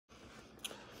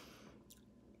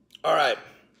All right.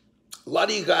 A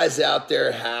lot of you guys out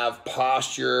there have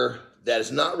posture that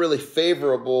is not really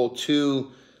favorable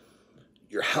to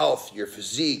your health, your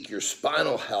physique, your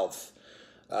spinal health,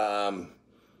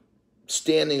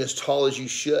 standing as tall as you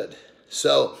should.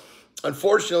 So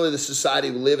unfortunately, the society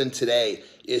we live in today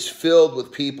is filled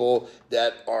with people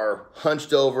that are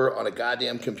hunched over on a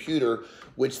goddamn computer,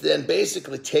 which then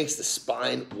basically takes the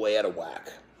spine way out of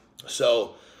whack.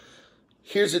 So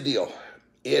here's the deal.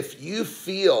 If you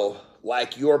feel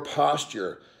like your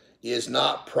posture is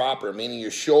not proper, meaning your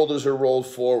shoulders are rolled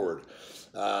forward,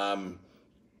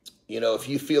 if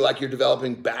you feel like you're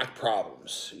developing back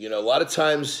problems, a lot of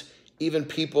times even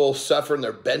people suffer in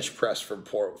their bench press from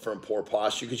poor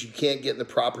posture because you can't get in the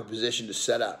proper position to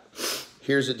set up.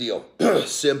 Here's the deal.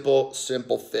 Simple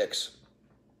fix.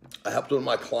 I helped one of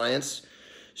my clients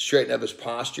straighten up his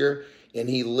posture, and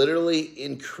he literally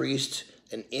increased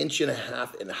 1.5 inches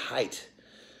in height.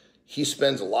 He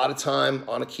spends a lot of time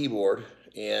on a keyboard,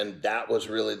 and that was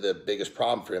really the biggest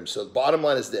problem for him. So the bottom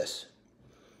line is this.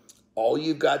 All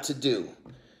you've got to do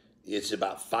is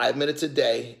about 5 minutes a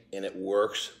day, and it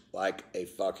works like a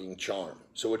fucking charm.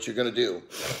 So what you're going to do,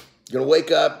 you're going to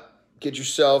wake up, get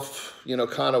yourself,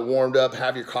 kind of warmed up,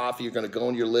 have your coffee. You're going to go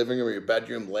into your living room or your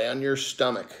bedroom, lay on your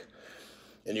stomach,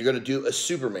 and you're going to do a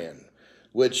Superman,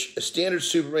 which a standard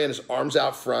Superman is arms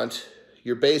out front.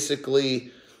 You're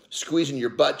basically squeezing your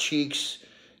butt cheeks,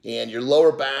 and your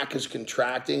lower back is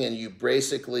contracting, and you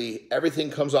basically,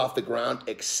 everything comes off the ground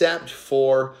except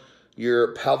for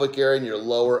your pelvic area and your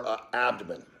lower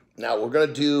abdomen. Now we're going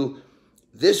to do,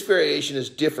 this variation is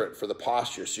different for the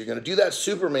posture. So you're going to do that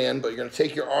Superman, but you're going to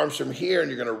take your arms from here and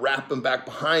you're going to wrap them back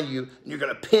behind you, and you're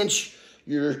going to pinch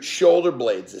your shoulder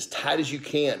blades as tight as you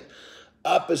can,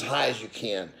 up as high as you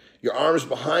can. Your arms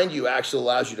behind you actually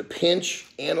allows you to pinch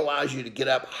and allows you to get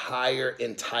up higher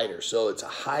and tighter. So it's a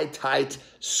high, tight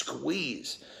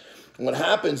squeeze. And what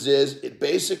happens is it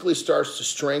basically starts to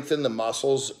strengthen the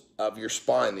muscles of your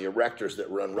spine, the erectors that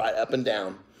run right up and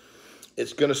down.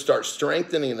 It's going to start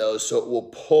strengthening those so it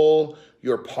will pull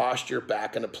your posture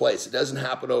back into place. It doesn't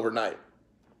happen overnight.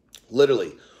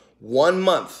 Literally 1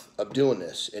 month of doing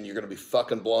this and you're going to be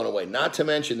fucking blown away. Not to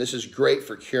mention, this is great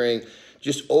for curing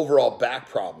just overall back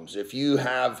problems. If you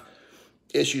have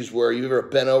issues where you've ever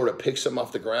bent over to pick something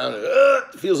off the ground and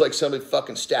it feels like somebody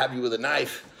fucking stabbed you with a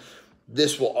knife,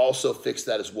 this will also fix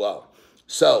that as well.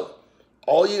 So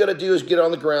all you got to do is get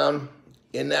on the ground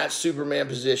in that Superman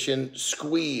position,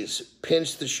 squeeze,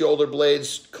 pinch the shoulder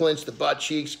blades, clench the butt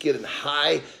cheeks, get in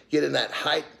that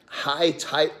high,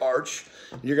 tight arch.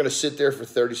 And you're going to sit there for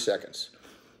 30 seconds.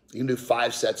 You can do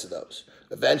 5 sets of those.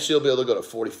 Eventually, you'll be able to go to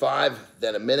 45,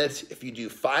 then a minute. If you do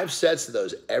 5 sets of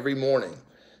those every morning,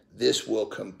 this will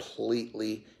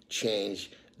completely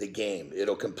change the game.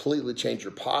 It'll completely change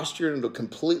your posture, and it'll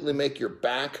completely make your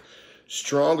back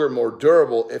stronger, more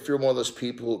durable if you're one of those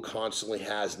people who constantly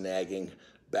has nagging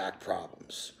back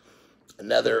problems.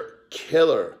 Another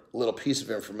killer little piece of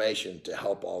information to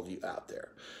help all of you out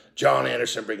there. John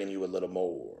Andersen bringing you a little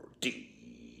more deep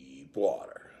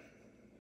water.